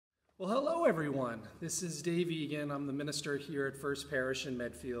Well, hello everyone. This is Davey again. I'm the minister here at First Parish in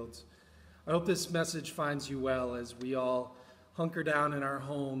Medfield. I hope this message finds you well as we all hunker down in our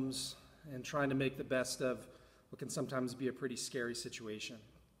homes and trying to make the best of what can sometimes be a pretty scary situation.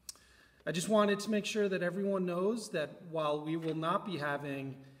 I just wanted to make sure that everyone knows that while we will not be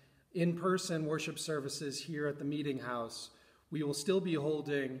having in-person worship services here at the Meeting House, we will still be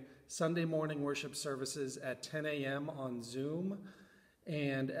holding Sunday morning worship services at 10 a.m. on Zoom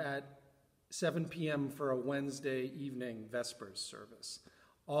and at 7 p.m. for a Wednesday evening Vespers service.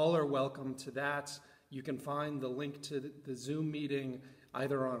 All are welcome to that. You can find the link to the Zoom meeting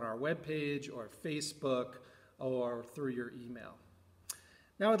either on our webpage or Facebook or through your email.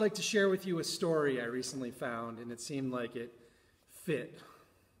 Now I'd like to share with you a story I recently found, and it seemed like it fit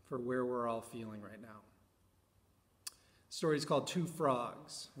for where we're all feeling right now. The story is called Two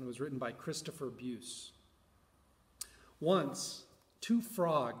Frogs, and it was written by Christopher Buse. Once, two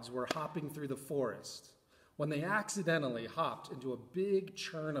frogs were hopping through the forest when they accidentally hopped into a big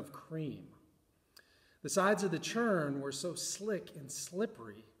churn of cream. The sides of the churn were so slick and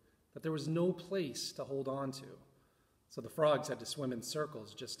slippery that there was no place to hold on to, so the frogs had to swim in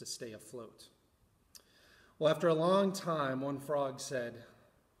circles just to stay afloat. Well, after a long time, one frog said,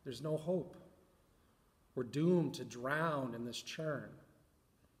 "There's no hope. We're doomed to drown in this churn."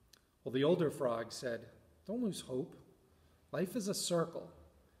 Well, the older frog said, "Don't lose hope. Life is a circle.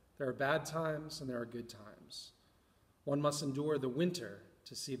 There are bad times and there are good times. One must endure the winter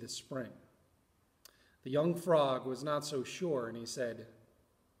to see the spring." The young frog was not so sure, and he said,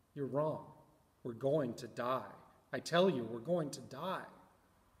 "You're wrong. We're going to die. I tell you, we're going to die."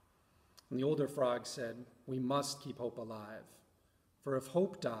 And the older frog said, "We must keep hope alive. For if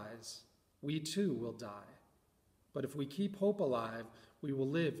hope dies, we too will die. But if we keep hope alive, we will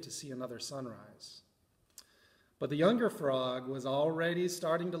live to see another sunrise." But the younger frog was already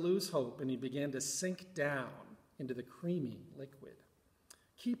starting to lose hope, and he began to sink down into the creamy liquid.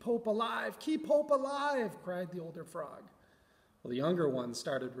 "Keep hope alive! Keep hope alive!" cried the older frog. Well, the younger one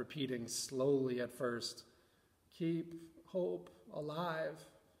started repeating slowly at first, "Keep hope alive!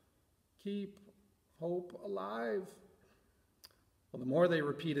 Keep hope alive!" Well, the more they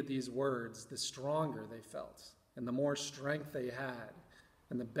repeated these words, the stronger they felt, and the more strength they had,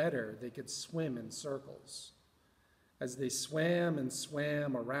 and the better they could swim in circles. As they swam and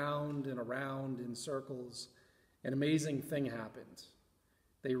swam around and around in circles, an amazing thing happened.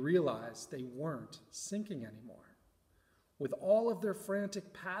 They realized they weren't sinking anymore. With all of their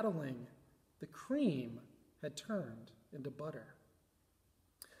frantic paddling, the cream had turned into butter.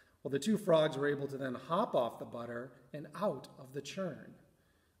 Well, the two frogs were able to then hop off the butter and out of the churn.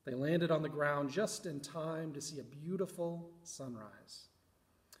 They landed on the ground just in time to see a beautiful sunrise.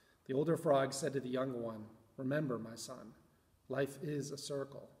 The older frog said to the younger one, "Remember, my son, life is a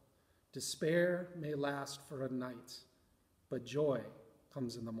circle. Despair may last for a night, but joy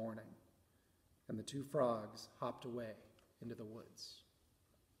comes in the morning." And the two frogs hopped away into the woods.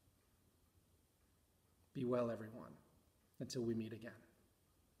 Be well, everyone, until we meet again.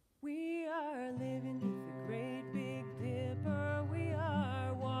 We are living beneath the great big dipper. We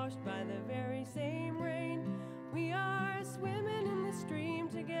are washed by the very same rain. We are swimming in the stream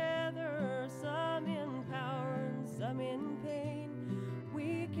together.